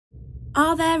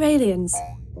Are there aliens?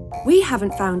 We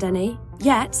haven't found any,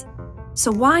 yet. So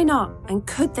why not, and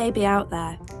could they be out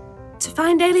there? To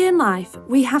find alien life,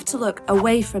 we have to look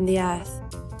away from the Earth.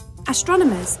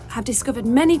 Astronomers have discovered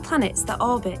many planets that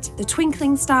orbit the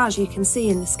twinkling stars you can see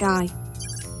in the sky.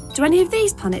 Do any of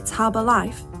these planets harbour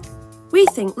life? We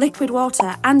think liquid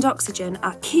water and oxygen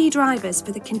are key drivers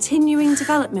for the continuing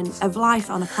development of life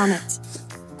on a planet.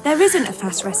 There isn't a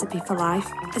fast recipe for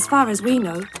life, as far as we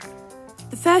know.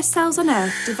 The first cells on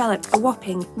Earth developed a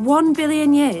whopping 1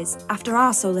 billion years after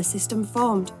our solar system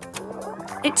formed.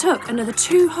 It took another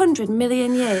 200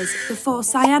 million years before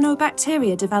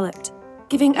cyanobacteria developed,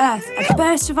 giving Earth a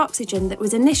burst of oxygen that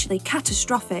was initially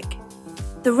catastrophic.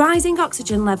 The rising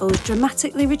oxygen levels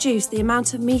dramatically reduced the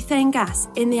amount of methane gas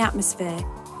in the atmosphere,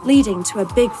 leading to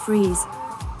a big freeze.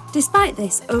 Despite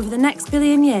this, over the next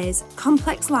billion years,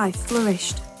 complex life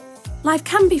flourished. Life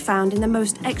can be found in the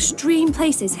most extreme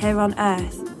places here on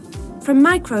Earth, from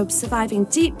microbes surviving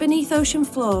deep beneath ocean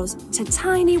floors to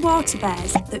tiny water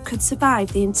bears that could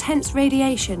survive the intense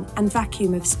radiation and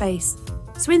vacuum of space.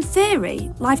 So in theory,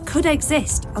 life could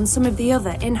exist on some of the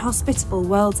other inhospitable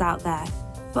worlds out there.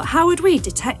 But how would we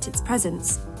detect its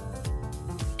presence?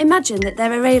 Imagine that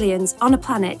there are aliens on a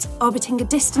planet orbiting a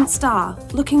distant star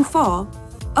looking for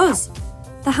us.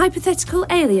 The hypothetical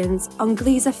aliens on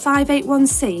Gliese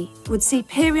 581c would see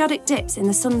periodic dips in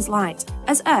the sun's light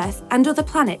as Earth and other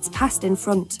planets passed in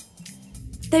front.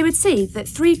 They would see that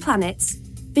 3 planets,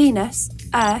 Venus,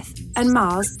 Earth and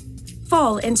Mars,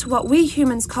 fall into what we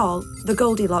humans call the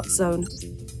Goldilocks zone,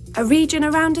 a region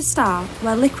around a star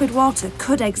where liquid water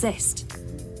could exist.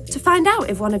 To find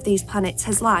out if one of these planets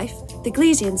has life, the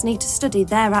Gleasians need to study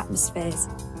their atmospheres.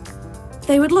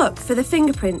 They would look for the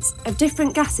fingerprints of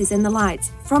different gases in the light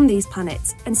from these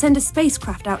planets and send a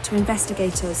spacecraft out to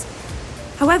investigate us.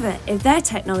 However, if their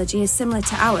technology is similar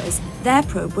to ours, their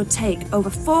probe would take over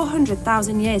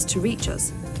 400,000 years to reach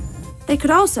us. They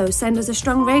could also send us a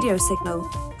strong radio signal,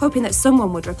 hoping that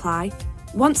someone would reply,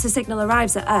 once the signal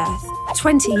arrives at Earth,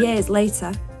 20 years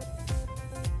later.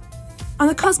 On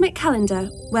the cosmic calendar,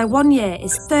 where 1 year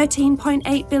is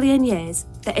 13.8 billion years,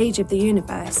 the age of the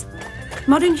universe,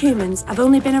 modern humans have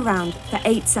only been around for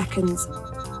 8 seconds.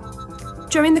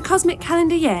 During the cosmic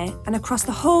calendar year and across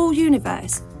the whole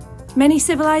universe, many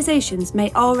civilizations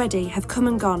may already have come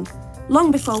and gone,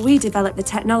 long before we developed the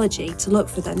technology to look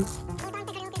for them.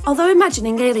 Although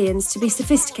imagining aliens to be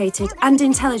sophisticated and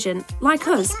intelligent, like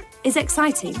us, is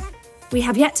exciting, we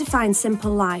have yet to find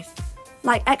simple life,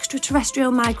 like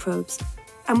extraterrestrial microbes,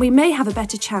 and we may have a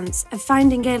better chance of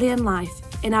finding alien life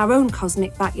in our own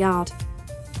cosmic backyard.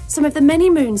 Some of the many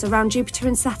moons around Jupiter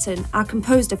and Saturn are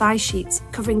composed of ice sheets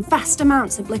covering vast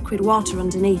amounts of liquid water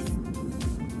underneath.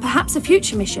 Perhaps a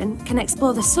future mission can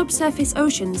explore the subsurface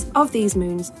oceans of these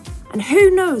moons, and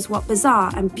who knows what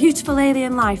bizarre and beautiful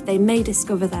alien life they may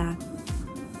discover there.